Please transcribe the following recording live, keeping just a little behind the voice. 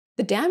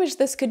the damage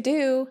this could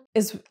do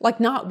is like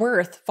not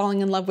worth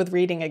falling in love with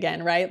reading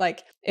again, right?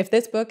 Like if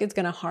this book is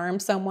going to harm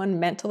someone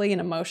mentally and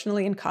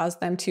emotionally and cause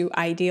them to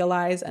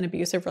idealize an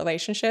abusive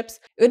relationships,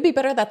 it would be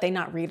better that they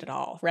not read at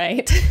all,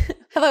 right?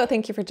 Hello,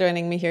 thank you for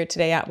joining me here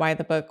today at Why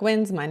the Book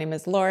Wins. My name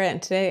is Laura, and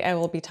today I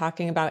will be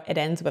talking about It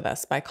Ends With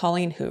Us by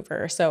Colleen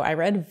Hoover. So I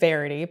read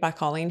Verity by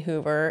Colleen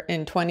Hoover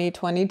in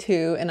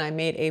 2022, and I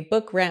made a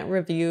book rant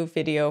review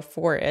video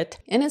for it.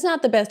 And it's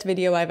not the best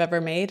video I've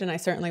ever made, and I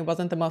certainly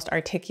wasn't the most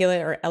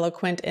articulate or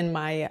eloquent in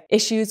my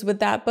issues with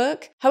that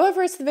book.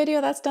 However, it's the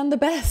video that's done the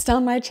best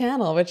on my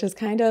channel, which is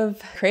kind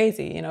of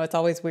crazy. You know, it's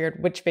always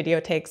weird which video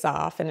takes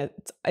off, and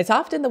it's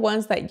often the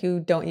ones that you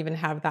don't even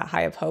have that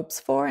high of hopes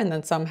for, and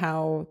then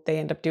somehow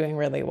they end up doing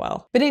really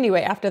well. But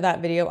anyway, after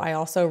that video, I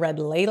also read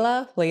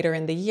Layla later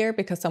in the year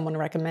because someone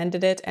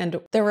recommended it,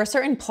 and there were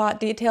certain plot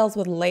details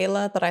with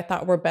Layla that I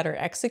thought were better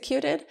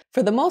executed.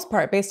 For the most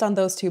part, based on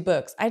those two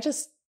books, I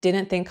just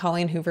didn't think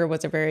Colleen Hoover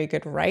was a very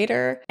good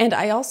writer. And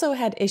I also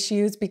had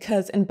issues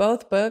because in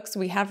both books,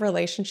 we have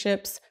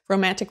relationships,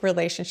 romantic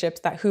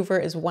relationships that Hoover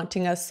is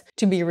wanting us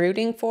to be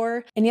rooting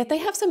for, and yet they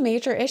have some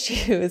major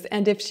issues.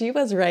 And if she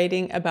was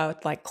writing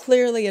about like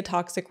clearly a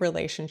toxic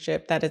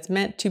relationship that is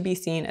meant to be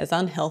seen as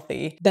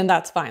unhealthy, then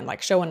that's fine,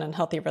 like show an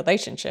unhealthy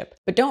relationship.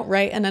 But don't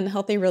write an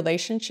unhealthy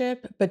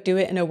relationship, but do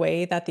it in a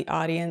way that the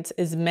audience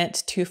is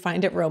meant to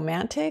find it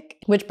romantic,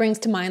 which brings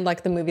to mind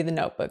like the movie The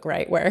Notebook,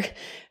 right? Where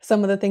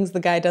some of the things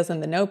the guy does in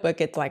The Notebook,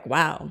 it's like,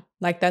 wow,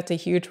 like that's a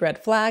huge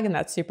red flag and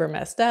that's super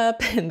messed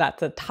up and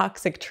that's a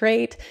toxic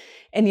trait.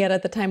 And yet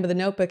at the time of The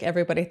Notebook,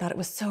 everybody thought it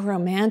was so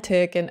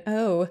romantic and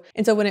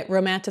so when it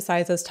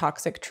romanticizes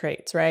toxic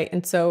traits, right?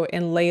 And so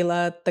in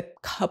Layla, the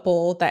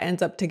couple that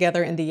ends up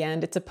together in the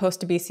end, it's supposed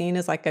to be seen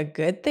as like a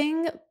good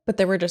thing, but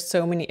there were just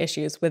so many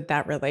issues with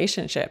that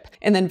relationship.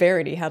 And then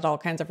Verity had all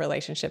kinds of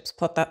relationships,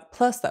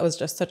 plus that was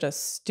just such a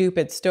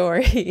stupid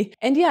story.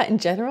 And yeah, in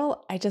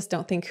general, I just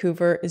don't think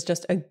Hoover is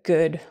just a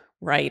good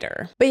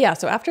writer. But yeah,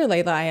 so after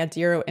Layla, I had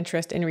zero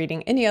interest in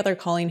reading any other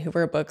Colleen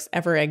Hoover books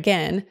ever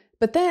again.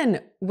 But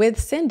then with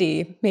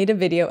Cindy made a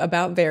video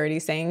about Verity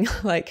saying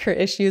like her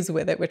issues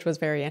with it, which was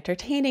very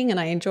entertaining and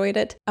I enjoyed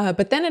it.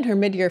 But then in her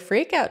mid-year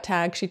freakout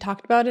tag, she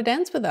talked about It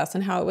Ends With Us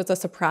and how it was a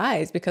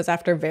surprise because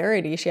after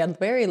Verity, she had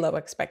very low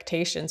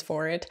expectations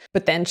for it,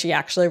 but then she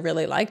actually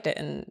really liked it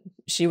and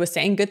she was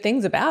saying good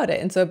things about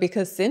it. And so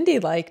because Cindy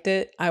liked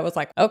it, I was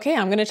like, okay,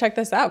 I'm going to check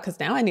this out because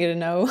now I need to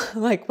know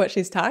like what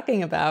she's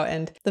talking about.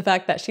 And the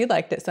fact that she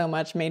liked it so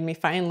much made me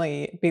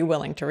finally be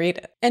willing to read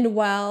it. And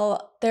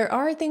while there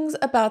are things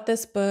about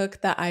this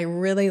book that I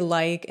really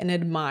like and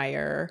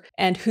admire,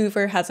 and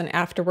Hoover has an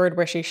afterword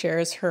where she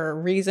shares her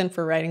reason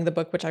for writing the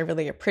book, which I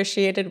really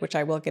appreciated, which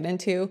I will get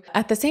into.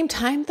 At the same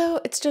time, though,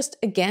 it's just,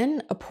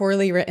 again, a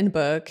poorly written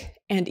book.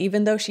 And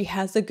even though she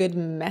has a good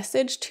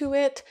message to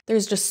it,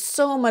 there's just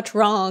so much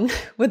wrong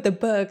with the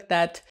book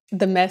that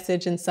the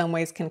message in some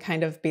ways can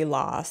kind of be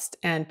lost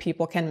and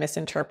people can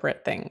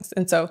misinterpret things.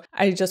 And so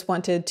I just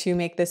wanted to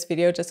make this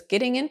video just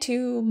getting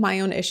into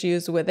my own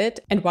issues with it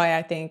and why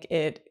I think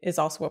it is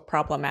also a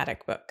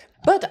problematic book.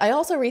 But I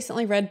also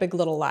recently read Big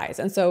Little Lies.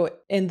 And so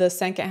in the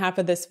second half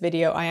of this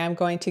video, I am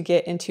going to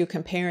get into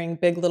comparing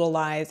Big Little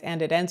Lies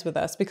and It Ends With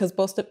Us because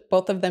both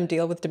of them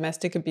deal with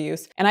domestic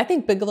abuse. And I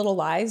think Big Little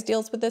Lies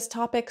deals with this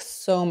topic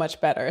so much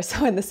better.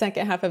 So in the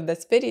second half of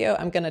this video,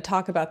 I'm going to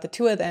talk about the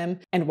two of them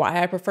and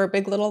why I prefer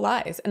Big Little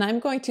Lies. And I'm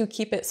going to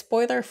keep it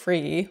spoiler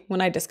free when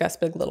I discuss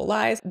Big Little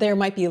Lies. There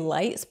might be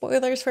light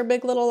spoilers for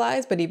Big Little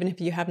Lies, but even if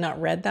you have not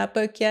read that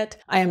book yet,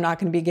 I am not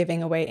going to be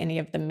giving away any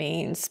of the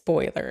main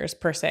spoilers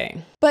per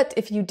se. But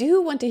if you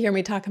do want to hear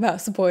me talk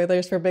about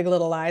spoilers for Big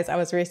Little Lies, I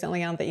was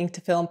recently on the Ink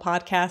to Film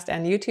podcast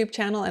and YouTube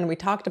channel, and we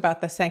talked about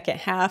the second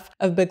half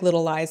of Big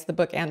Little Lies, the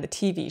book and the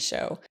TV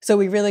show. So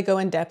we really go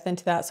in depth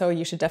into that, so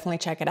you should definitely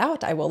check it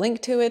out. I will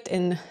link to it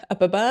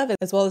up above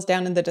as well as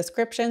down in the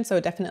description, so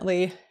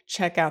definitely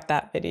check out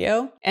that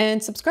video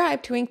and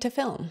subscribe to Ink to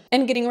Film.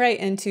 And getting right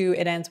into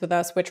It Ends With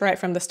Us, which right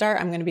from the start,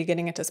 I'm going to be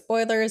getting into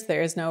spoilers.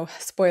 There is no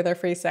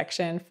spoiler-free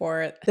section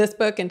for this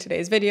book in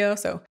today's video.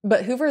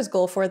 But Hoover's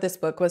goal for this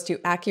book was to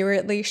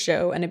accurately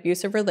show an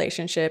abusive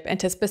relationship and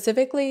to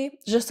specifically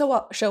just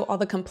show all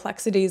the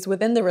complexities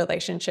within the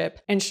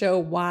relationship and show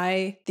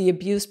why the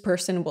abused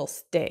person will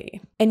stay.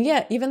 And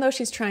yet, even though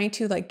she's trying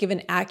to like give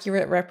an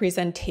accurate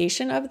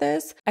representation of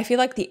this, I feel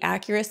like the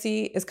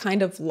accuracy is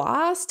kind of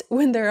lost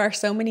when there are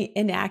so many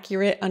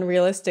inaccurate,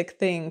 unrealistic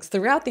things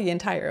throughout the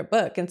entire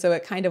book. And so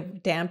it kind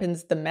of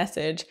dampens the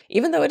message,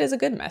 even though it is a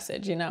good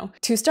message, you know.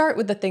 To start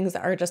with the things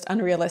that are just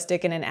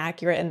unrealistic and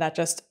inaccurate and that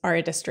just are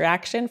a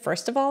distraction,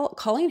 first of all,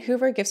 Colleen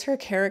Hoover gives her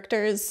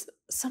characters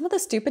some of the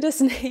stupidest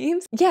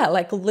names. Yeah,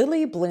 like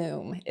Lily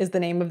Bloom is the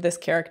name of this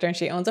character and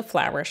she owns a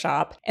flower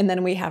shop. And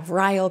then we have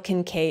Ryle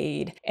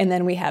Kincaid, and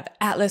then we have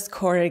Atlas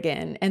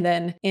Corrigan. And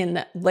then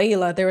in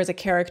Layla, there was a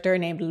character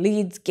named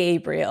Leeds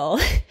Gabriel.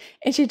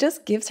 And she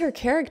just gives her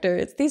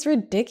characters these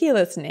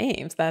ridiculous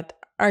names that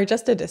are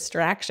just a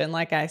distraction,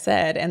 like I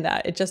said, and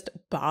that it just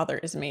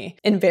bothers me.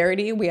 In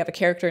Verity, we have a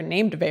character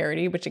named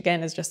Verity, which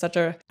again is just such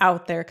a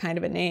out there kind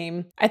of a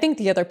name. I think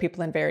the other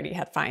people in Verity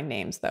had fine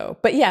names though.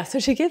 But yeah, so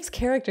she gives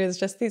characters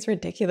just these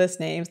ridiculous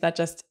names that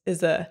just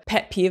is a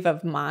pet peeve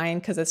of mine,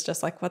 because it's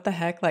just like, what the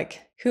heck?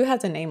 Like, who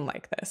has a name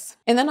like this?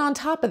 And then on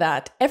top of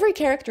that, every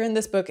character in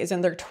this book is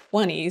in their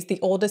 20s. The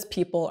oldest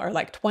people are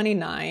like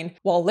 29,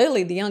 while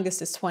Lily, the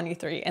youngest, is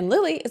 23. And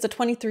Lily is a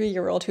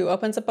 23-year-old who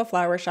opens up a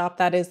flower shop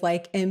that is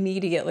like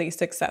immediately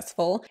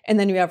successful. And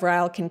then you have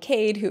Ryle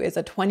Kincaid, who is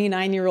a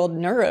 29-year-old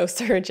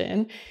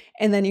neurosurgeon.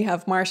 And then you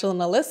have Marshall and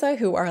Alyssa,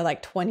 who are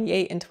like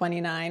 28 and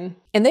 29.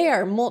 And they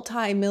are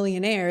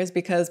multi-millionaires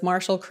because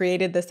Marshall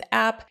created this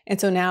app.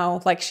 And so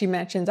now, like she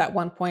mentions at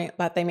one point,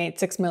 that they made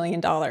 $6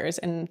 million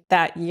in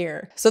that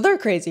year. So they're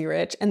crazy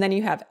rich. And then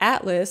you have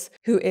Atlas,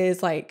 who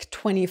is like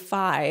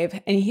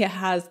 25, and he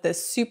has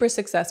this super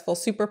successful,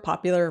 super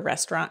popular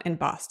restaurant in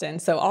Boston.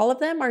 So all of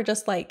them are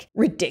just like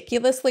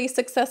ridiculously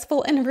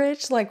successful and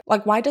rich. Like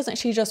why doesn't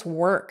she just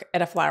work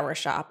at a flower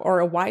shop?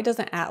 Or why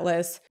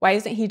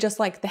isn't he just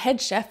like the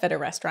head chef at a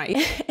restaurant?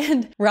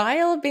 And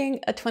Ryle being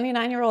a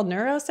 29-year-old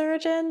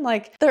neurosurgeon,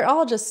 like they're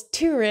all just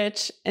too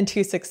rich and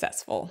too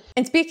successful.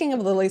 And speaking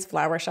of Lily's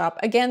flower shop,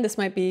 again, this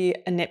might be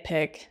a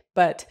nitpick,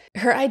 but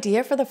her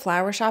idea for the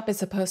flower shop is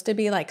supposed to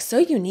be like so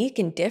unique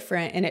and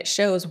different, and it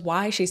shows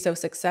why she's so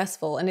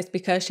successful. And it's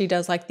because she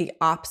does like the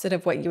opposite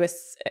of what you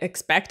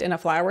expect in a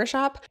flower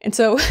shop. And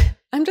so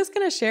I'm just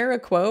going to share a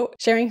quote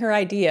sharing her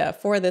idea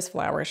for this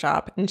flower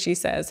shop. And she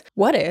says,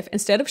 "What if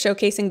instead of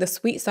showcasing the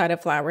sweet side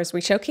of flowers, we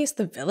showcase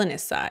the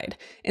villainous side?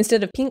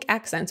 Instead of pink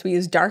accents, we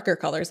use darker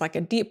colors like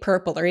a deep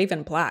purple or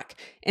even black.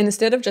 And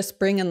instead of just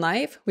spring and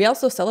life, we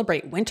also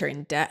celebrate winter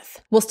and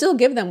death. We'll still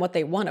give them what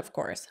they want, of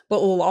course,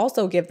 but we'll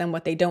also give them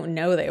what they don't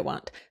know they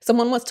want.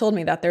 Someone once told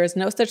me that there is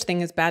no such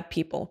thing as bad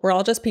people. We're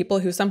all just people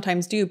who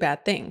sometimes do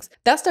bad things.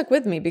 That stuck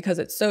with me because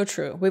it's so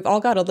true. We've all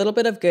got a little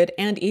bit of good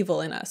and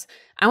evil in us.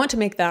 I want to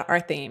make that our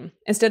theme.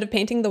 Instead of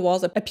painting the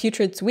walls a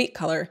putrid sweet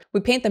color, we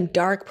paint them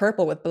dark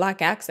purple with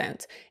black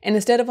accents. And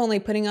instead of only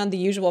putting on the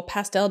usual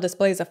pastel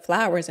displays of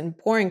flowers and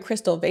boring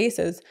crystal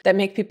vases that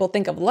make people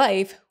think of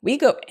life, we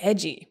go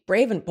edgy,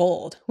 brave and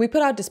bold. We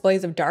put out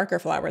displays of darker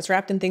flowers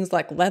wrapped in things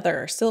like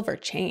leather or silver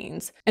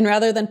chains. And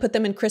rather than put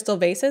them in crystal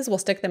vases, we'll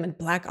stick them in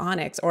black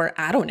onyx or,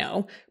 I don't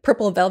know,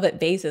 purple velvet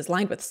vases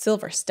lined with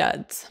silver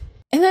studs."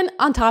 And then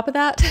on top of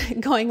that,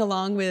 going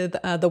along with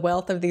the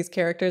wealth of these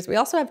characters, we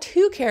also have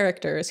two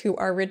characters who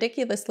are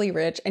ridiculously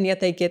rich, and yet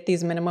they get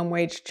these minimum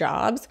wage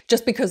jobs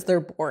just because they're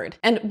bored.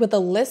 And with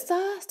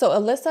Alyssa, so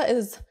Alyssa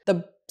is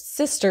the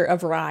sister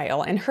of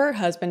Ryle, and her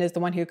husband is the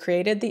one who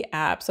created the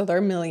app, so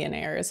they're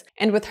millionaires.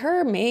 And with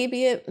her,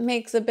 maybe it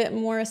makes a bit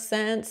more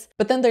sense.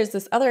 But then there's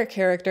this other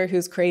character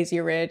who's crazy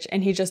rich,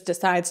 and he just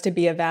decides to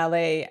be a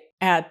valet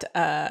at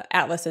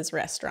Atlas's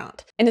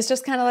restaurant. And it's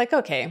just kind of like,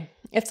 okay,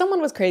 if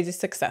someone was crazy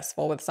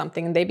successful with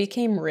something and they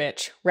became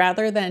rich,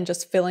 rather than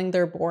just filling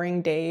their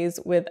boring days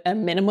with a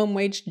minimum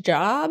wage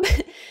job,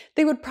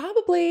 they would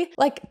probably,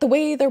 like the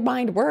way their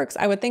mind works,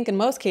 I would think in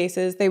most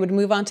cases, they would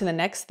move on to the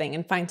next thing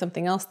and find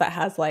something else that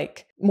has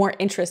like more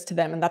interest to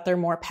them and that they're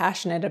more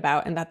passionate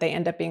about and that they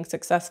end up being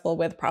successful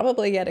with,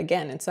 probably yet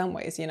again in some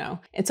ways, you know?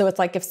 And so it's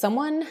like if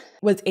someone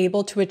was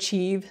able to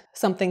achieve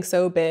something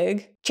so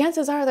big,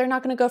 chances are they're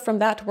not going to go from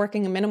that to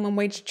working a minimum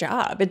wage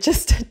job. It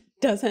just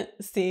doesn't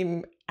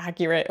seem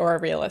accurate or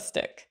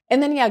realistic.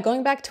 And then, yeah,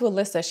 going back to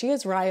Alyssa, she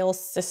is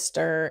Ryle's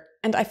sister.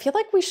 And I feel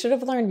like we should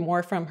have learned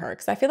more from her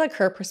because I feel like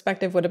her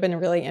perspective would have been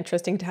really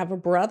interesting to have a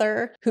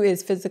brother who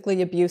is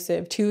physically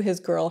abusive to his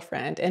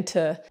girlfriend, and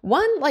to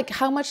one, like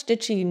how much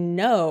did she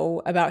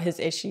know about his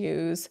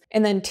issues?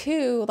 And then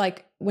two,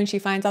 like when she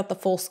finds out the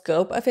full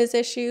scope of his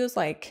issues,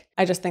 like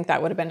I just think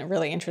that would have been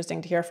really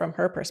interesting to hear from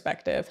her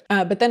perspective.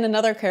 But then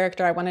another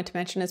character I wanted to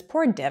mention is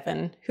poor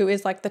Devin, who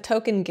is like the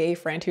token gay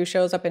friend who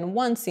shows up in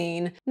one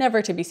scene,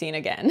 never to be seen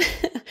again.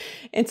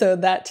 And so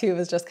that too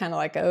was just kind of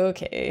like,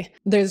 okay,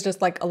 there's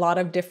just like a lot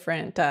of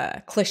different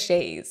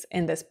cliches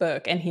in this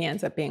book, and he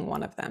ends up being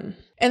one of them.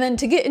 And then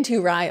to get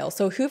into Ryle,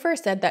 so Hoover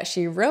said that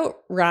she wrote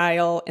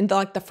Ryle in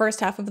the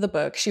first half of the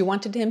book. She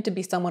wanted him to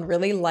be someone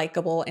really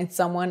likable and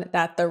someone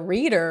that the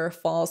reader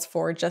falls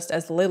for just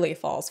as Lily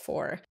falls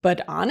for.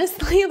 But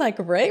honestly, like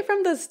right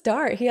from the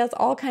start, he has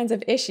all kinds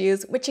of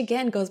issues, which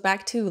again goes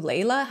back to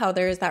Layla, how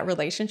there is that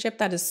relationship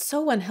that is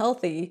so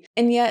unhealthy.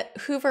 And yet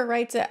Hoover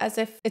writes it as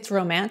if it's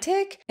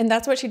romantic. And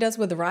that's what she does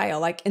with Ryle.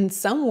 Like in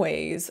some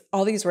ways,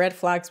 all these red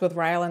flags with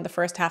Ryle in the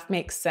first half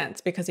makes sense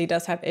because he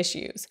does have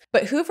issues.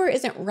 But Hoover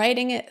isn't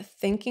writing it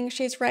thinking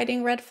she's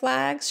writing red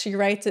flags. She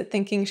writes it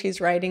thinking she's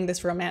writing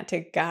this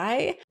romantic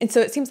guy. And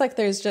so it seems like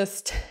there's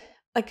just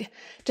like,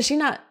 does she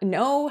not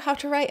know how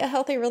to write a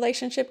healthy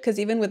relationship? Because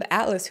even with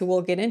Atlas, who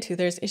we'll get into,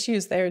 there's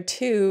issues there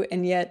too.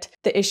 And yet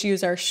the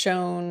issues are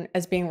shown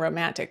as being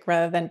romantic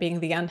rather than being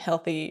the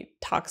unhealthy,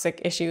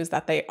 toxic issues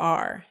that they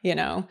are, you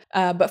know?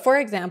 But for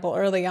example,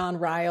 early on,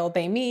 Ryle,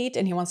 they meet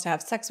and he wants to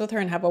have sex with her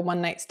and have a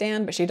one-night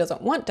stand, but she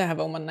doesn't want to have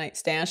a one-night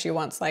stand. She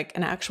wants like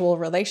an actual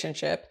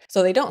relationship.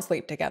 So they don't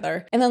sleep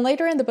together. And then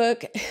later in the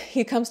book,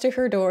 he comes to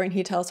her door and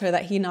he tells her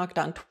that he knocked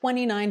on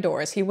 29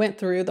 doors. He went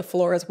through the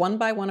floors one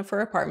by one of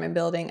her apartment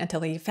building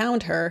until he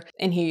found her,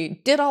 and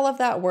he did all of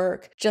that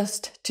work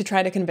just to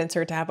try to convince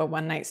her to have a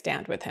one-night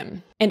stand with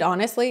him. And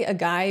honestly, a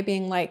guy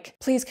being like,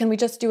 please, can we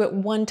just do it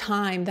one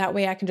time? That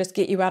way I can just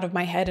get you out of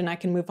my head and I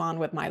can move on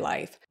with my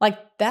life. Like,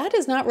 that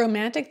is not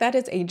romantic. That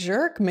is a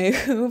jerk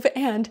move,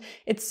 and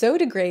it's so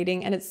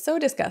degrading and it's so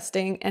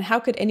disgusting. And how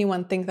could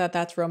anyone think that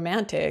that's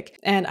romantic?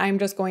 And I'm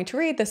just going to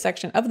read this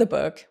section of the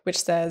book,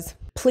 which says,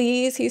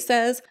 please, he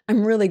says,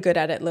 I'm really good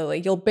at it, Lily.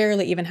 You'll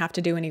barely even have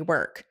to do any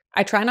work.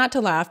 I try not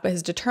to laugh, but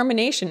his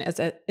determination is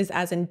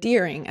as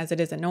endearing as it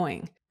is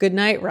annoying. Good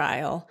night,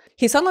 Ryle.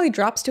 He suddenly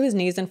drops to his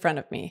knees in front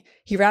of me.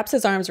 He wraps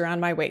his arms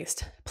around my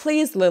waist.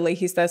 Please, Lily,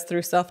 he says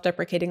through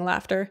self-deprecating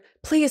laughter.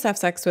 Please have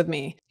sex with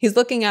me. He's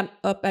looking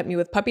up at me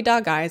with puppy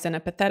dog eyes and a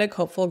pathetic,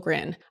 hopeful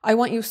grin. I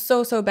want you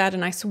so, so bad,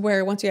 and I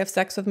swear once you have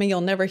sex with me,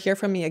 you'll never hear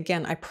from me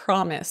again, I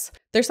promise.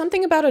 There's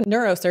something about a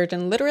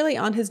neurosurgeon literally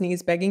on his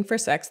knees begging for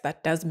sex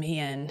that does me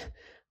in.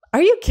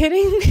 Are you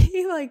kidding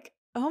me? Like,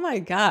 oh my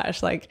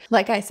gosh, like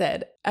I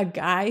said, a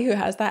guy who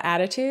has that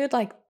attitude,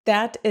 like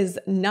that is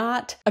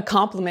not a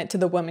compliment to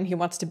the woman he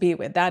wants to be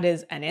with. That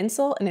is an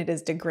insult, and it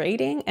is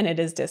degrading, and it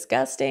is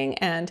disgusting,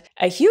 and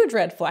a huge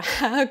red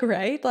flag,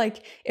 right?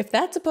 Like, if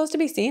that's supposed to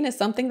be seen as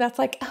something that's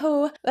like,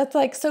 oh, that's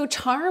like so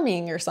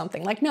charming or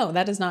something, like, no,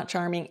 that is not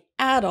charming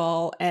at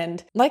all.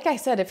 And like I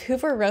said, if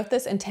Hoover wrote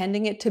this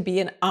intending it to be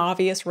an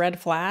obvious red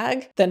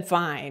flag, then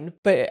fine.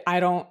 But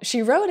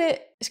she wrote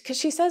it because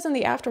she says in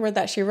the afterword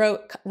that she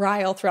wrote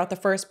Ryle throughout the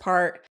first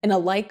part in a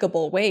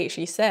likable way,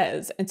 she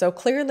says. And so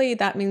clearly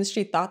that means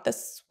she thought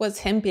this was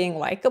him being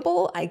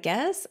likable, I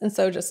guess. And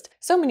so just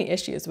so many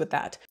issues with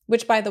that.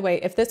 Which, by the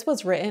way, if this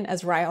was written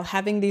as Ryle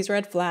having these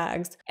red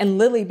flags and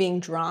Lily being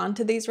drawn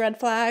to these red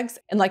flags,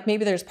 and like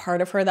maybe there's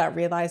part of her that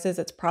realizes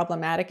it's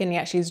problematic and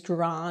yet she's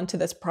drawn to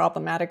this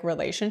problematic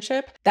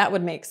relationship, that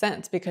would make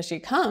sense because she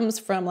comes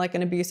from like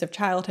an abusive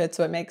childhood.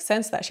 So it makes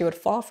sense that she would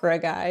fall for a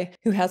guy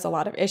who has a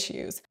lot of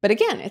issues. But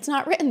again, it's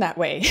not written that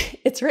way.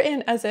 It's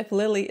written as if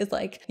Lily is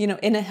like, you know,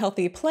 in a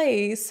healthy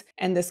place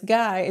and this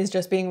guy is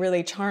just being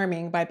really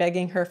charming by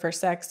begging her for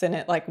sex, and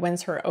it like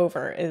wins her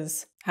over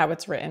is how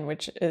it's written,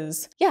 which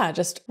is, yeah,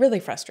 just really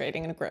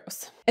frustrating and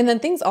gross. And then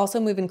things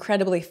also move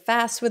incredibly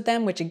fast with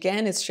them, which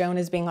again is shown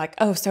as being like,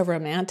 oh, so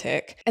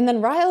romantic. And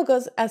then Ryle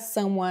goes as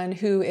someone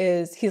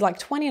he's like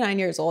 29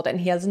 years old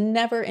and he has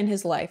never in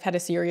his life had a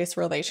serious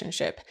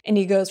relationship. And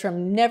he goes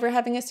from never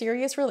having a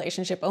serious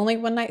relationship, only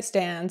one-night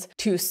stands,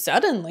 to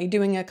suddenly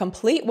doing a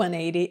complete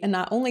 180. And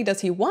not only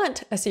does he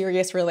want a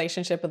serious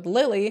relationship with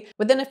Lily,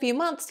 within a few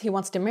months, he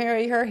wants to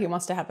marry her, he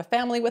wants to have a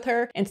family with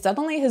her, and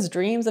suddenly his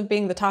dreams of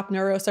being the top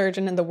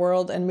neurosurgeon in the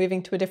world and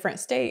moving to a different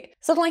state,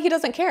 suddenly he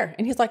doesn't care.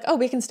 And he's like, oh,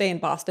 we can stay in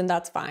Boston,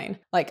 that's fine.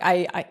 Like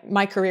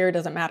my career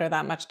doesn't matter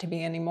that much to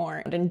me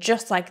anymore. And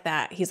just like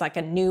that, he's like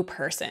a new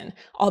person,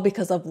 all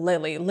because of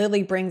Lily.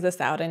 Lily brings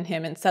this out in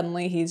him, and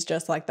suddenly he's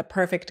just like the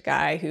perfect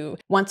guy who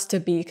wants to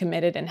be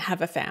committed and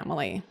have a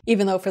family.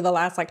 Even though for the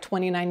last like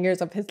 29 years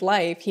of his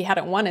life, he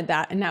hadn't wanted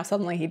that, and now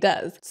suddenly he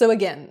does. So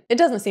again, it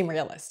doesn't seem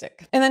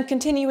realistic. And then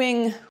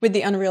continuing with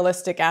the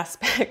unrealistic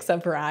aspects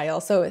of Ryle.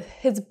 So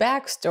his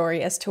backstory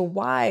as to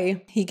why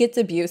he gets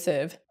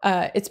abusive.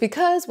 It's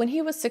because when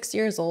he was 6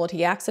 years old,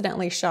 he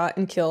accidentally shot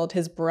and killed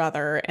his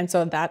brother. And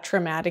so that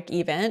traumatic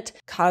event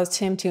caused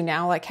him to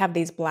now like have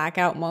these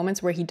blackout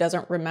moments where he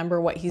doesn't remember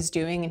what he's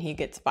doing and he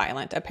gets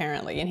violent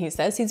apparently. And he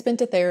says he's been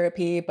to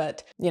therapy,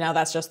 but you know,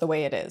 that's just the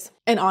way it is.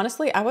 And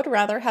honestly, I would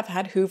rather have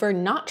had Hoover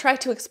not try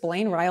to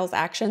explain Ryle's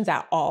actions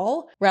at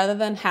all, rather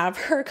than have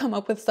her come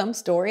up with some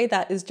story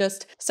that is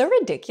just so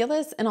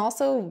ridiculous and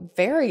also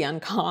very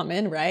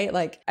uncommon, right?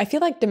 Like, I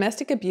feel like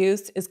domestic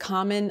abuse is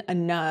common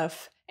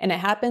enough, and it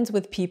happens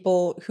with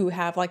people who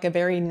have like a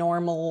very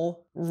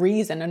normal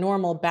reason, a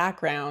normal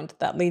background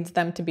that leads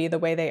them to be the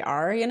way they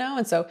are, you know?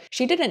 And so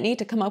she didn't need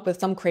to come up with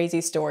some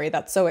crazy story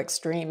that's so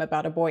extreme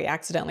about a boy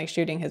accidentally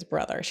shooting his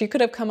brother. She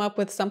could have come up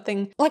with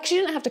something, like she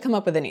didn't have to come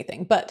up with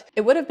anything, but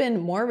it would have been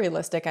more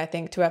realistic, I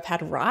think, to have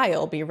had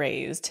Ryle be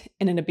raised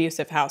in an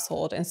abusive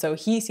household. And so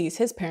he sees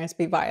his parents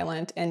be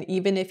violent. And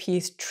even if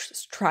he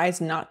tries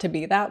not to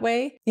be that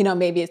way, you know,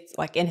 maybe it's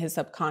like in his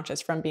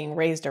subconscious from being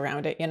raised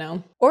around it, you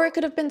know? Or it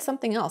could have been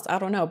something else, I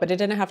don't know, but it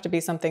didn't have to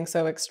be something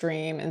so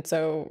extreme and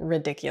so ridiculous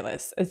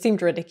ridiculous. It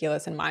seemed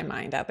ridiculous in my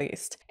mind, at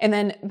least. And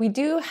then we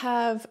do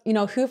have,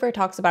 Hoover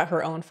talks about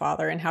her own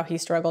father and how he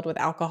struggled with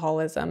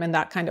alcoholism, and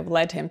that kind of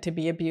led him to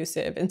be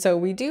abusive. And so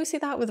we do see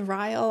that with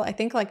Ryle. I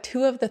think like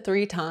 2 of the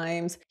 3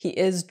 times he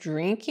is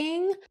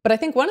drinking, but I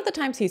think one of the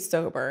times he's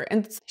sober.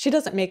 And she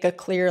doesn't make a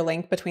clear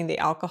link between the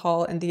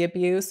alcohol and the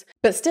abuse.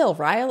 But still,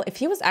 Ryle, if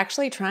he was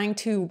actually trying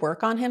to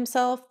work on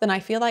himself, then I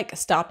feel like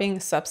stopping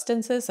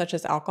substances such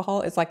as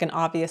alcohol is like an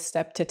obvious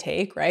step to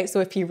take, right? So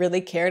if he really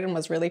cared and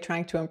was really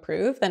trying to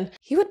improve, then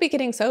he would be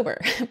getting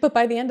sober. But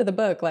by the end of the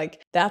book,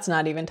 like, that's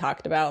not even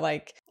talked about.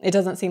 Like, it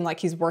doesn't seem like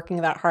he's working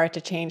that hard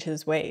to change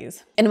his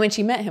ways. And when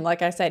she met him,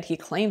 like I said, he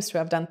claims to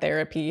have done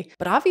therapy,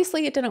 but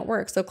obviously it didn't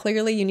work. So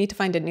clearly you need to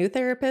find a new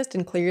therapist,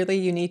 and clearly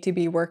you need to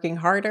be working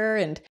harder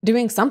and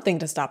doing something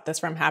to stop this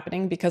from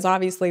happening, because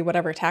obviously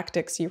whatever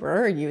tactics you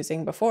were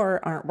using before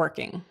aren't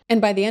working.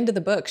 And by the end of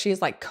the book,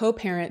 she's like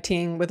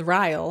co-parenting with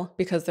Ryle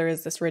because there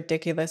is this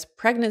ridiculous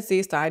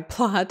pregnancy side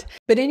plot.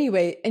 But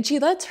anyway, and she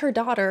lets her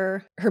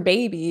daughter, her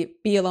baby,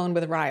 be alone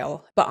with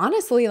Ryle. But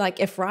honestly, like,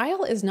 if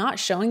Ryle is not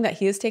showing that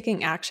he is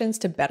taking actions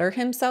to better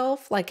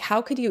himself, like,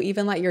 how could you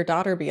even let your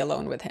daughter be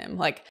alone with him?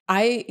 Like,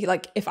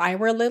 if I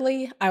were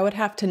Lily, I would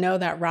have to know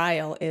that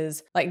Ryle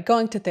is like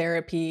going to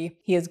therapy,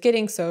 he is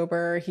getting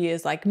sober, he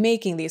is like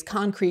making these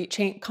concrete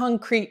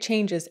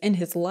changes in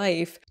his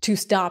life to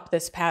stop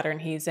this pattern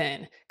he's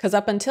in. Because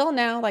up until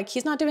now, like,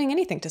 he's not doing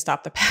anything to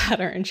stop the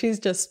pattern. She's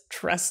just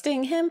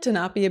trusting him to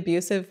not be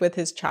abusive with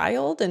his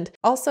child. And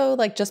also,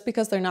 like, just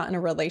because they're not in a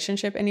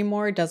relationship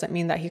anymore doesn't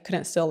mean that he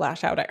couldn't still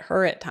lash out at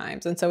her at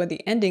times. And so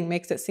the ending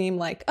makes it seem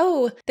like,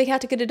 oh, they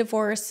had to get a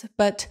divorce,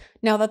 but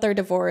now that they're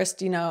divorced,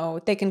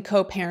 they can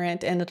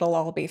co-parent and it'll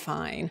all be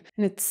fine.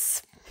 And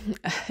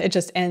it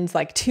just ends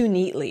like too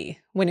neatly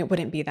when it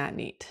wouldn't be that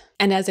neat.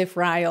 And as if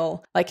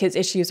Ryle, like, his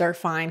issues are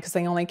fine because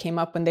they only came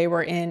up when they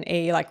were in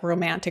a like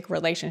romantic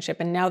relationship.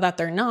 And now that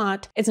they're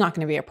not, it's not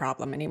going to be a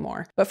problem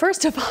anymore. But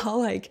first of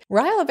all, like,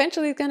 Ryle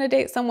eventually is going to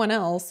date someone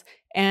else,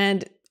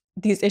 and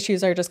these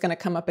issues are just going to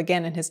come up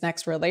again in his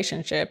next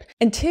relationship.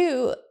 And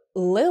 2,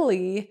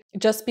 Lily,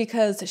 just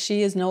because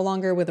she is no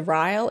longer with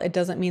Ryle, it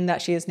doesn't mean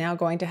that she is now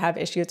going to have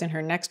issues in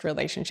her next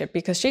relationship,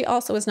 because she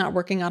also is not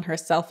working on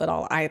herself at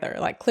all either.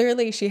 Like,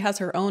 clearly she has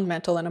her own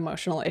mental and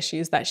emotional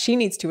issues that she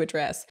needs to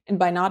address. And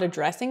by not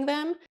addressing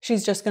them,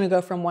 she's just going to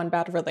go from one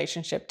bad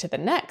relationship to the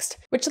next,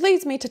 which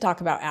leads me to talk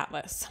about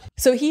Atlas.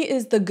 So he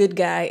is the good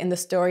guy in the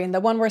story and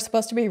the one we're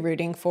supposed to be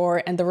rooting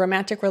for. And the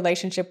romantic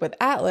relationship with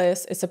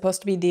Atlas is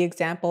supposed to be the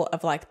example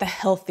of like the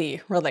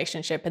healthy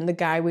relationship and the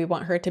guy we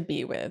want her to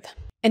be with.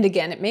 And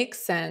again, it makes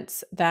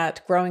sense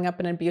that growing up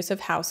in an abusive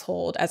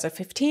household as a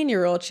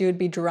 15-year-old, she would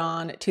be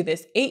drawn to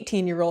this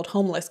 18-year-old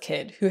homeless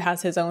kid who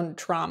has his own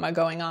trauma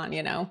going on,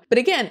 But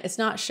again, it's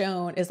not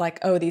shown as like,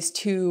 oh, these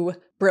 2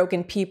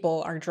 broken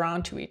people are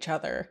drawn to each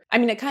other. I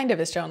mean, it kind of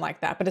is shown like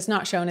that, but it's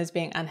not shown as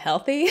being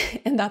unhealthy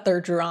in that they're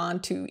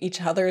drawn to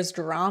each other's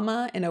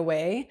drama in a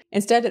way.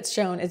 Instead, it's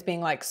shown as being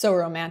like so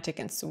romantic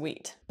and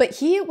sweet. But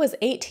he was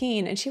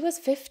 18 and she was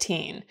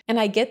 15. And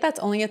I get that's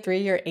only a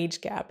 3-year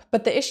age gap,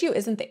 but the issue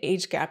isn't the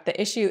age gap. The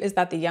issue is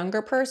that the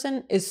younger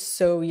person is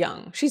so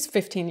young. She's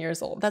 15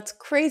 years old. That's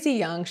crazy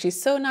young.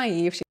 She's so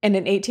naive. And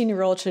an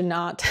 18-year-old should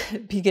not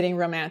be getting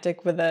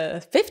romantic with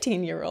a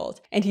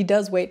 15-year-old. And he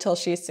does wait till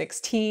she's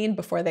 16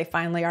 before they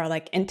finally are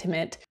like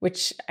intimate,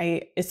 which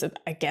I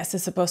guess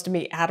is supposed to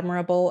be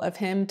admirable of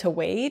him to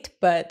wait.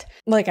 But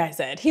like I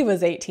said, he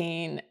was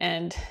 18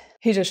 and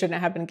he just shouldn't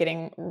have been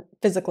getting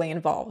physically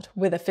involved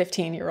with a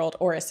 15-year-old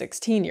or a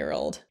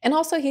 16-year-old. And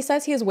also he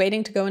says he is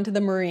waiting to go into the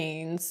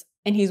Marines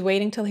and he's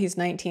waiting till he's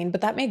 19,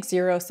 but that makes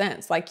 0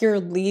 sense. Like, you're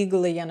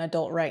legally an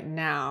adult right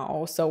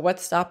now. So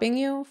what's stopping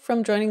you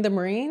from joining the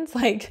Marines?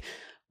 Like,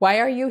 why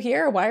are you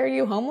here? Why are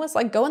you homeless?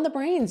 Like, go in the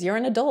Marines. You're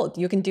an adult.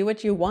 You can do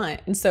what you want.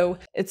 And so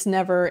it's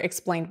never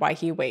explained why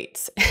he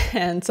waits.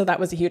 And so that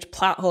was a huge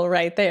plot hole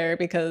right there,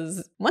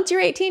 because once you're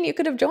 18, you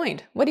could have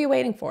joined. What are you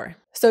waiting for?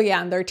 So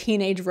yeah, in their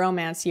teenage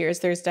romance years,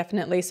 there's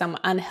definitely some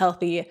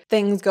unhealthy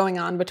things going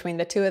on between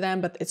the 2 of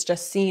them, but it's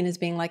just seen as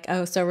being like,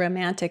 oh, so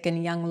romantic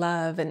and young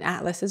love, and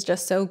Atlas is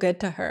just so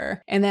good to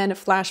her. And then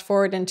flash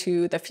forward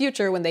into the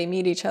future when they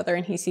meet each other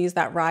and he sees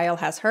that Ryle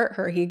has hurt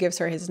her, he gives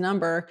her his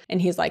number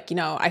and he's like,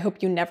 I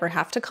hope you never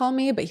have to call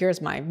me, but here's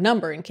my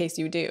number in case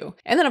you do.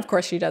 And then of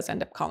course she does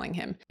end up calling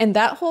him. And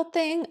that whole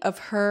thing of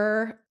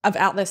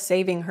Atlas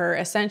saving her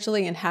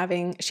essentially,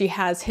 and she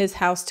has his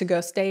house to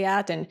go stay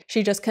at, and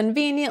she just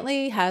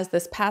conveniently has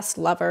this past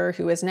lover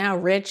who is now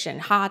rich and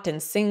hot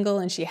and single,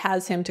 and she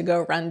has him to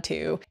go run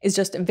to, is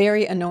just a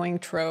very annoying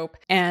trope.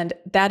 And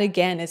that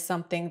again is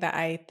something that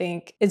I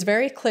think is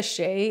very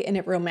cliche, and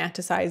it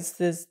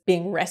romanticizes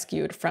being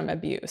rescued from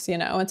abuse,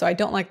 and so I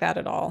don't like that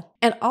at all.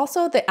 And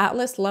also the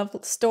Atlas love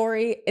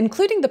story,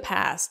 including the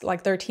past,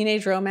 like their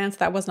teenage romance,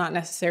 that was not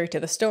necessary to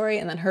the story,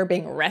 and then her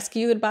being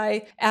rescued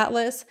by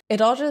Atlas,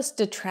 it all just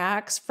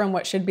detracts from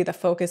what should be the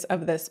focus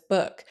of this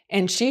book.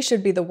 And she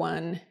should be the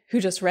one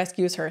who just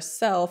rescues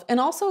herself, and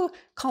also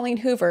Colleen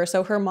Hoover.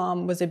 So her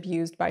mom was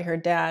abused by her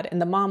dad,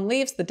 and the mom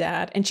leaves the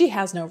dad, and she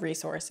has no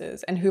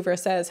resources. And Hoover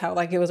says how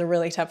like it was a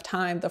really tough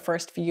time the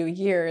first few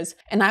years.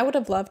 And I would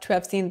have loved to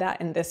have seen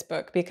that in this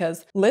book,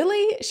 because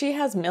Lily, she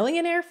has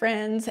millionaire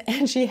friends,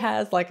 and she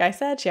has, like I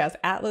said, she has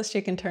Atlas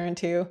she can turn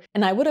to.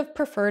 And I would have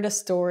preferred a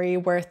story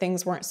where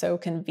things weren't so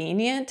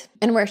convenient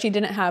and where she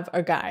didn't have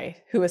a guy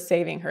who was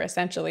saving her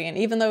essentially. And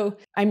even though,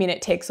 I mean,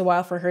 it takes a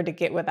while for her to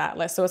get with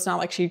Atlas, so it's not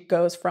like she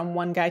goes from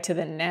one guy to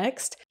the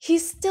next, he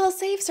still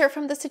saves her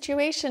from the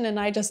situation. And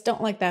I just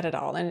don't like that at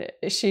all. And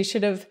she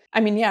should have, I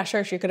mean, yeah,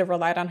 sure, she could have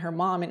relied on her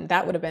mom, and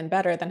that would have been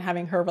better than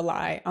having her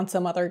rely on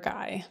some other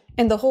guy.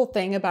 And the whole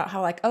thing about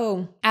how like,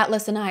 oh,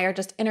 Atlas and I are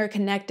just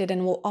interconnected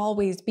and will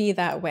always be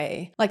that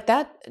way. Like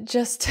that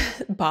just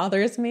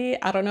bothers me.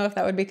 I don't know if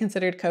that would be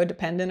considered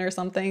codependent or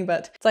something,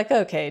 but it's like,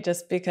 okay,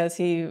 just because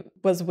he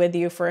was with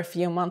you for a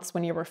few months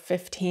when you were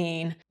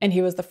 15 and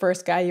he was the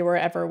first guy you were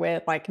ever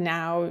with, like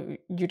now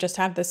you just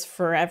have this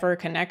forever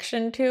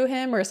connection to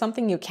him or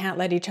something. You can't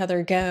let each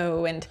other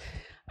go. And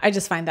I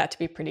just find that to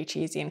be pretty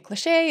cheesy and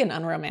cliche and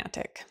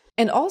unromantic.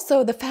 And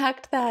also the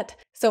fact that,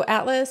 so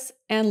Atlas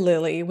and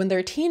Lily, when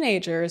they're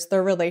teenagers,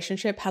 their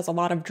relationship has a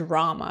lot of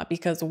drama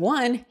because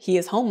one, he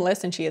is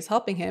homeless and she is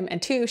helping him,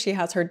 and two, she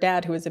has her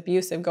dad who is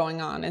abusive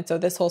going on. And so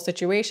this whole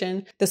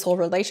situation, this whole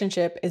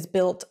relationship is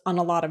built on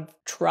a lot of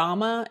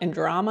trauma and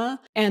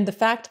drama. And the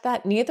fact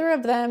that neither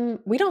of them,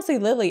 we don't see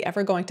Lily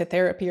ever going to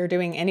therapy or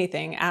doing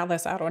anything.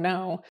 Atlas, I don't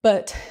know.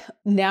 But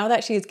now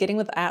that she is getting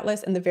with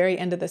Atlas in the very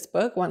end of this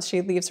book, once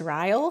she leaves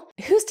Ryle,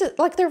 who's to,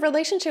 like their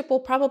relationship will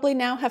probably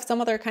now have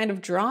some other kind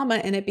of drama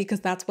in it because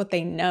that's what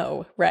they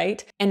know, right?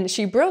 And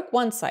she broke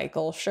one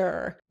cycle,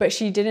 sure, but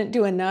she didn't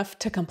do enough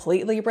to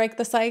completely break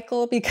the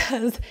cycle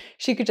because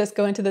she could just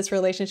go into this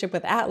relationship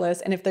with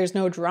Atlas, and if there's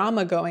no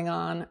drama going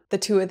on, the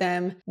two of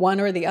them, one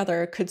or the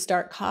other, could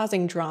start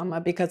causing drama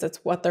because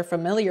it's what they're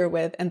familiar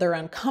with and they're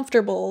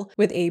uncomfortable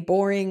with a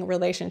boring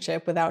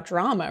relationship without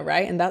drama,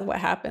 right? And that's what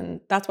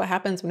happened. That's what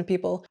happens when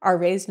people are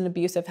raised in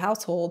abusive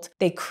households.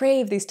 They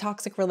crave these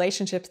toxic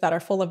relationships that are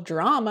full of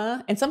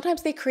drama, and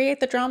sometimes they create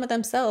the drama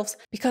themselves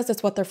because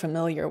it's what they're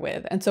familiar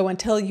with. And so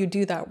until you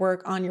do that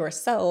work on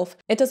yourself,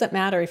 it doesn't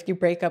matter if you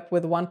break up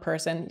with one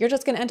person, you're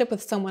just going to end up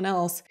with someone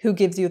else who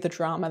gives you the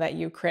drama that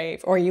you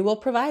crave, or you will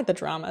provide the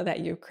drama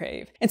that you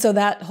crave. And so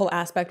that whole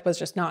aspect was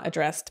just not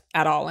addressed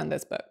at all in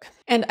this book.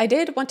 And I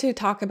did want to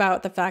talk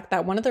about the fact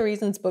that one of the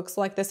reasons books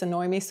like this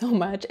annoy me so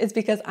much is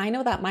because I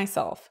know that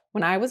myself.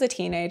 When I was a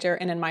teenager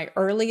and in my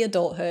early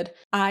adulthood,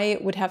 I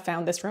would have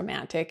found this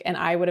romantic and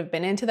I would have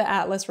been into the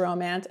Atlas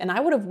romance and I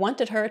would have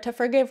wanted her to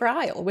forgive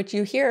Ryle, which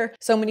you hear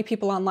so many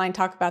people online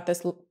talk about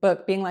this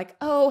book being like,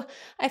 oh,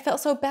 I felt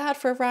so bad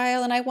for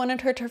Ryle and I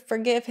wanted her to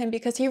forgive him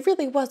because he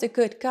really was a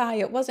good guy.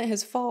 It wasn't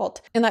his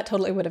fault. And that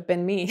totally would have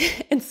been me.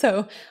 And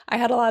so I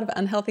had a lot of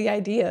unhealthy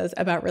ideas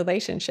about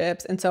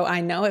relationships. And so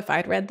I know if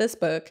I'd read this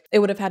book, it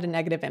would have had a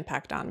negative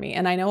impact on me.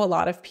 And I know a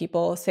lot of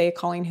people say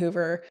Colleen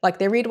Hoover, like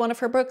they read one of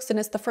her books and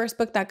it's the first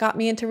book that got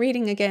me into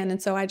reading again.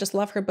 And so I just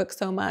love her book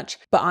so much.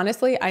 But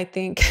honestly, I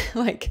think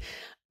like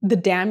the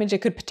damage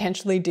it could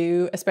potentially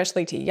do,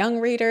 especially to young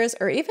readers,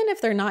 or even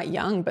if they're not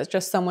young, but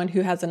just someone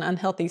who has an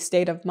unhealthy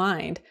state of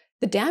mind,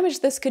 the damage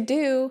this could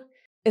do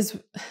is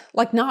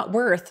like not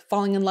worth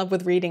falling in love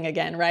with reading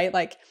again, right?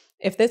 Like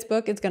if this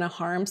book is going to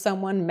harm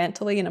someone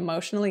mentally and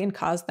emotionally and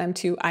cause them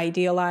to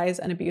idealize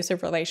an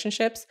abusive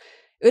relationships,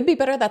 it would be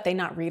better that they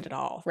not read at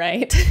all,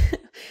 right?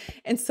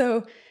 And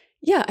so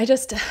yeah,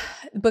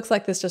 books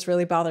like this just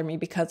really bother me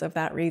because of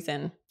that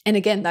reason. And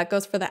again, that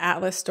goes for the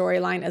Atlas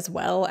storyline as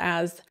well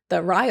as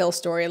the Ryle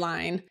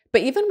storyline.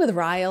 But even with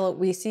Ryle,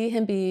 we see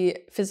him be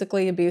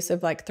physically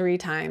abusive like 3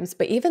 times.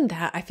 But even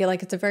that, I feel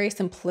like it's a very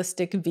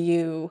simplistic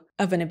view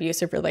of an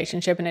abusive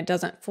relationship, and it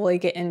doesn't fully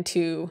get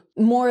into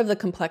more of the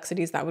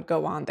complexities that would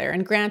go on there.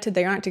 And granted,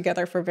 they aren't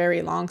together for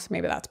very long, so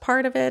maybe that's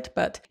part of it.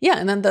 But yeah,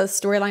 and then the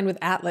storyline with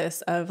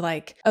Atlas of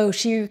like, oh,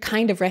 she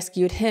kind of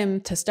rescued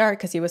him to start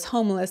because he was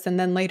homeless, and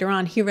then later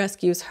on he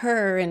rescues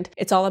her, and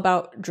it's all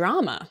about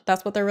drama.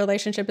 That's what their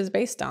relationship is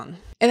based on.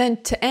 And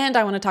then to end,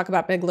 I want to talk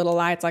about Big Little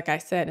Lies, like I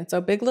said. And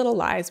so Big Little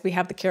Lies, we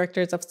have the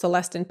characters of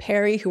Celeste and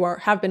Perry who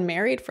have been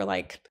married for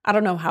like, I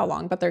don't know how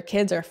long, but their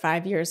kids are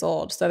 5 years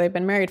old. So they've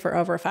been married for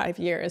over 5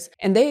 years,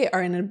 and they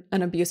are in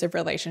an abusive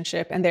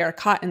relationship and they are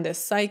caught in this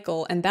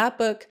cycle. And that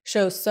book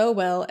shows so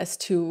well as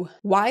to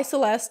why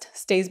Celeste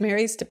stays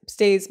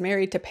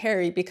married to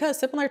Perry, because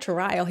similar to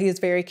Ryle, he is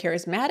very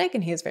charismatic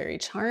and he is very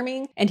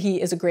charming and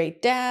he is a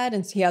great dad,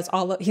 and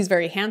he's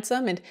very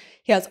handsome and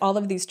he has all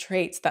of these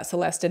traits that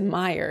Celeste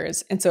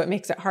admires. And so it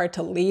makes it hard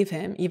to leave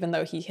him even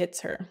though he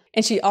hits her.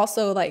 And she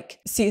also like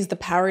sees the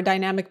power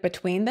dynamic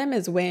between them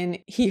is when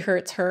he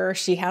hurts her,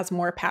 she has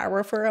more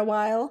power for a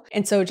while.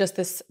 And so just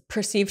this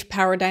perceived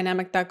power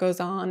dynamic that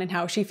goes on and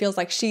how she feels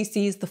like she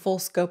sees the full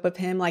scope of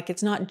him. Like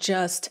it's not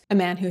just a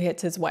man who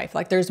hits his wife.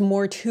 Like there's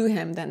more to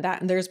him than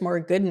that. And there's more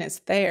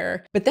goodness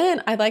there. But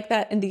then I like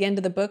that in the end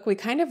of the book, we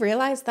kind of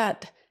realize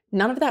that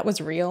none of that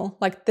was real.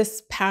 Like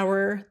this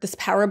power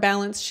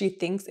balance she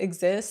thinks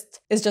exists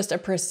is just a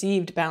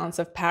perceived balance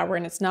of power,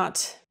 and it's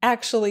not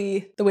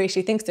actually the way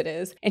she thinks it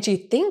is. And she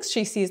thinks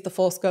she sees the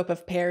full scope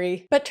of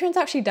Perry, but turns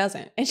out she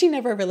doesn't. And she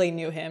never really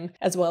knew him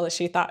as well as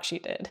she thought she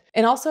did.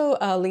 And also,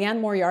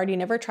 Leanne Moriarty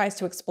never tries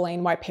to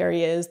explain why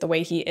Perry is the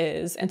way he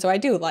is. And so I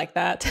do like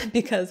that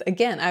because,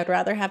 again, I'd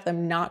rather have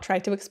them not try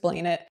to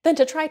explain it than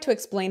to try to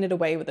explain it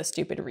away with a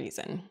stupid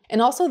reason.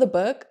 And also the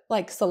book,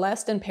 like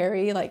Celeste and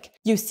Perry, like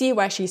you see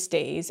why she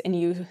stays and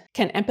you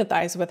can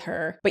empathize with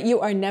her, but you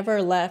are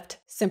never left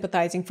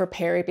sympathizing for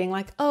Perry, being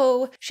like,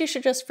 oh, she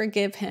should just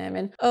forgive him.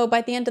 And oh,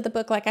 by the end of the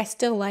book, like I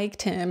still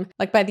liked him.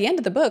 Like by the end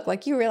of the book,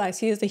 like you realize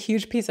he is a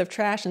huge piece of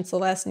trash and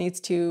Celeste needs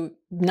to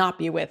not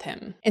be with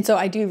him. And so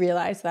I do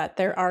realize that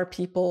there are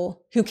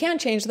people who can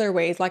change their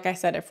ways. Like I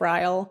said, if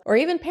Ryle or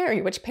even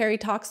Perry, which Perry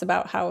talks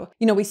about how,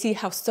 you know, we see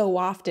how so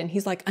often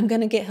he's like, I'm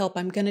going to get help,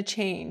 I'm going to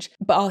change.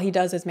 But all he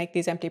does is make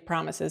these empty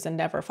promises and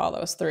never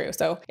follows through.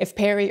 So if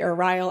Perry or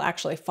Ryle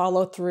actually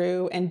followed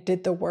through and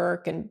did the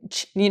work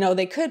and, you know,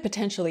 they could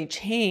potentially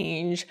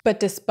change, but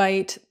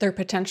despite their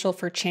potential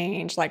for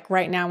change, like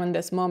right now in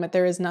this moment,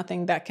 there is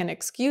nothing that can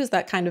excuse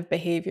that kind of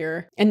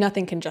behavior and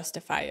nothing can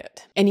justify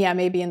it. And yeah,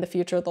 maybe in the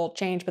future they'll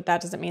change, but that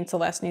doesn't mean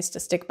Celeste needs to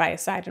stick by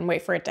his side and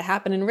wait for it to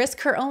happen and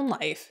risk her own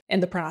life in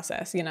the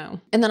process, you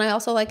know? And then I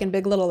also like in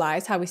Big Little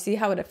Lies how we see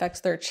how it affects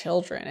their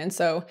children. And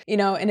so, you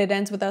know, and it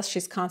ends with us,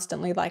 she's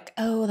constantly like,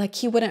 oh, like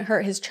he wouldn't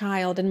hurt his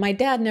child and my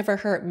dad never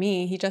hurt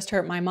me, he just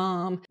hurt my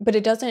mom. But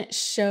it doesn't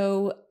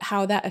show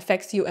how that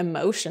affects you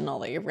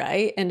emotionally,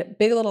 right? And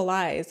Big Little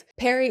Lies,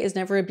 Perry is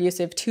never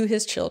abusive to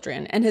his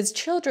children and his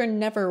children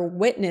never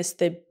witness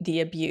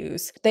the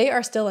abuse. They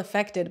are still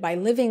affected by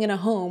living in a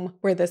home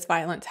where this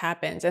violence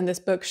happens. And this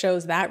book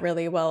shows that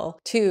really well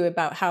too,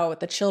 about how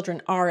the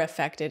children are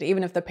affected,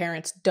 even if the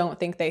parents don't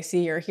think they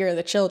see or hear,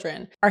 the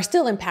children are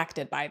still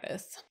impacted by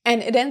this.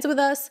 And it ends with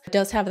us, it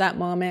does have that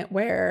moment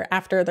where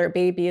after their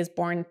baby is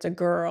born, it's a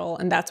girl,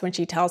 and that's when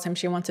she tells him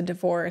she wants a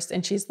divorce.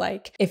 And she's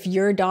like, if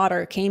your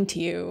daughter came to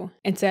you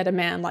and said a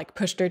man like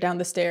pushed her down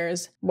the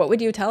stairs, what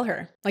would you tell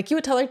her? Like you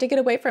would tell her to get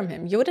away from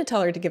him. You wouldn't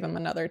tell her to give him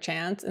another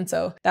chance. And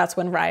so that's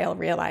when Ryle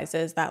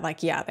realizes that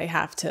like, yeah, they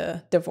have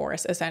to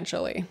divorce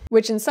essentially,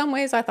 which in some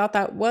ways I thought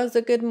that was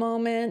a good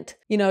moment,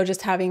 you know,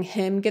 just having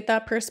him get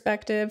that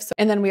perspective. So,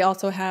 and then we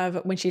also have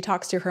when she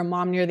talks to her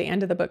mom near the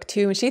end of the book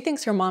too, and she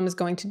thinks her mom is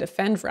going to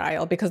defend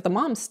Ryle because the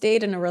mom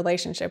stayed in a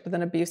relationship with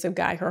an abusive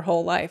guy her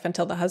whole life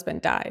until the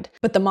husband died.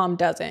 But the mom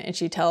doesn't. And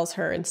she tells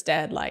her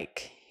instead,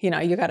 like, you know,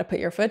 you got to put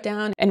your foot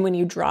down. And when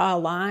you draw a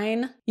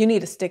line, you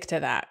need to stick to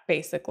that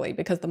basically,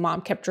 because the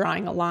mom kept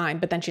drawing a line,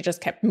 but then she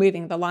just kept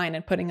moving the line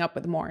and putting up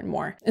with more and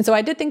more. And so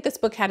I did think this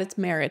book had its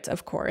merits,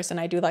 of course. And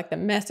I do like the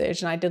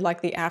message and I did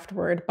like the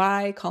afterword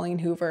by Colleen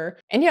Hoover.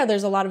 And yeah,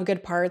 there's a lot of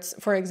good parts.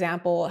 For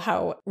example,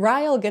 how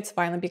Ryle gets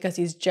violent because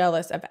he's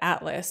jealous of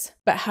Atlas,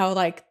 but how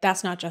like,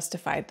 that's not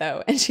justified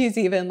though. And she's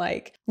even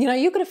like, you know,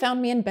 you could have found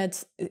me in bed,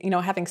 you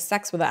know, having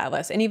sex with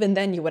Atlas. And even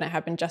then you wouldn't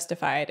have been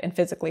justified in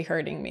physically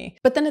hurting me.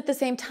 But then at the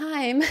same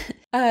time,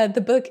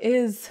 the book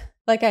is,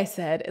 like I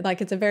said, like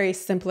it's a very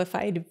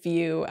simplified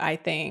view, I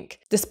think.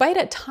 Despite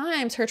at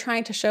times her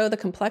trying to show the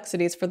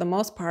complexities, for the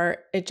most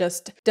part, it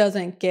just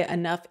doesn't get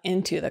enough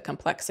into the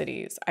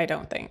complexities, I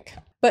don't think.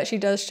 But she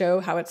does show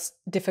how it's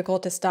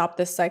difficult to stop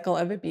this cycle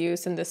of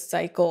abuse and this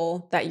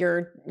cycle that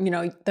you're, you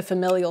know, the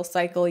familial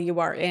cycle you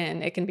are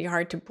in. It can be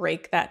hard to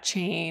break that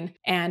chain,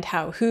 and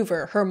how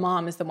Hoover, her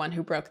mom, is the one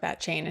who broke that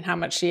chain, and how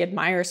much she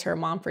admires her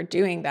mom for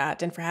doing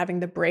that and for having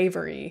the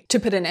bravery to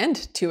put an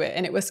end to it.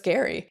 And it was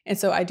scary. And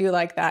so I do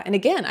like that. And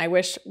again, I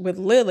wish with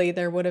Lily,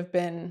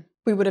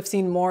 we would have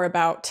seen more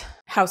about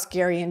how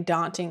scary and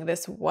daunting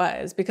this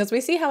was, because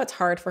we see how it's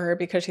hard for her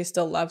because she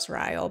still loves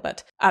Ryle.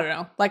 But I don't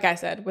know, like I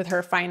said, with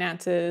her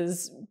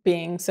finances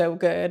being so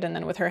good and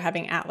then with her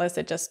having Atlas,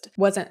 it just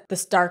wasn't the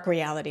stark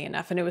reality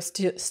enough, and it was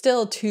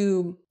still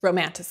too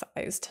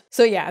romanticized.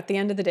 So yeah, at the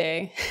end of the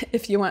day,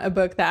 if you want a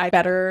book that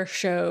better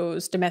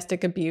shows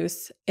domestic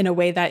abuse in a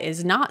way that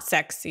is not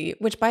sexy,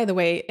 which by the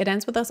way, it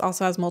ends with us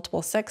also has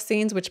multiple sex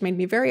scenes, which made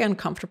me very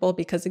uncomfortable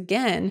because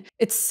again,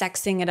 it's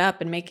sexing it up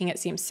and making it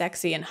seem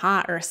sexy and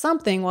hot or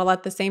something, while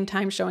at the same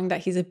time showing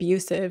that he's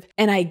abusive.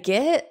 And I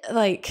get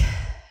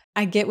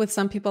with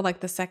some people like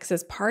the sex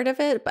is part of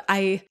it, but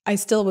I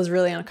still was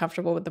really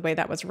uncomfortable with the way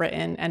that was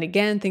written. And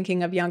again,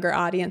 thinking of younger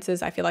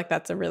audiences, I feel like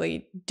that's a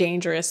really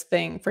dangerous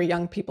thing for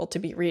young people to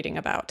be reading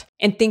about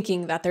and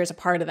thinking that there's a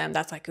part of them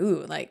that's like,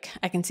 ooh, like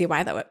I can see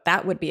why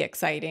that would be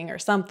exciting or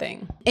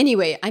something.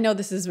 Anyway, I know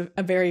this is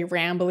a very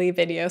rambly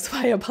video, so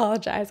I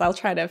apologize. I'll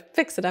try to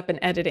fix it up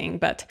in editing.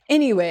 But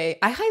anyway,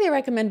 I highly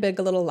recommend Big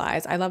Little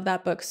Lies. I love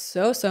that book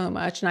so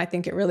much. And I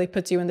think it really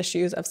puts you in the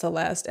shoes of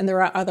Celeste. And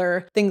there are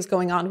other things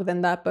going on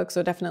within that book book,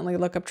 so definitely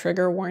look up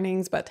trigger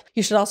warnings. But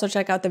you should also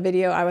check out the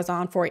video I was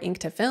on for Ink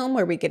to Film,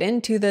 where we get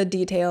into the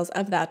details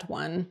of that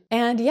one.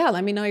 And yeah,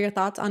 let me know your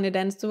thoughts on It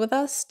Ends With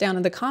Us down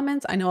in the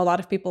comments. I know a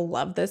lot of people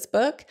love this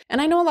book, and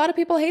I know a lot of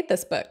people hate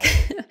this book.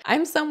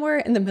 I'm somewhere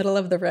in the middle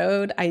of the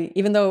road.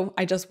 Even though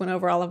I just went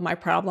over all of my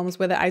problems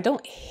with it, I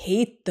don't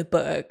hate the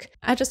book.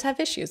 I just have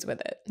issues with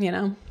it, you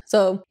know?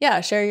 So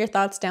yeah, share your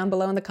thoughts down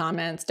below in the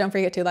comments. Don't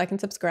forget to like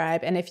and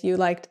subscribe. And if you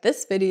liked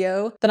this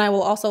video, then I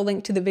will also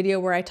link to the video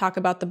where I talk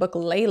about the book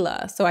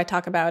Layla. So I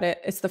talk about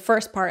it. It's the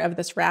first part of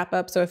this wrap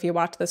up. So if you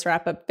watch this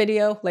wrap up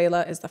video,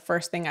 Layla is the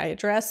first thing I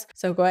address.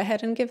 So go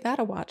ahead and give that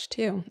a watch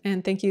too.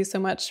 And thank you so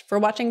much for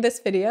watching this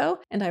video,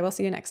 and I will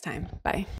see you next time. Bye.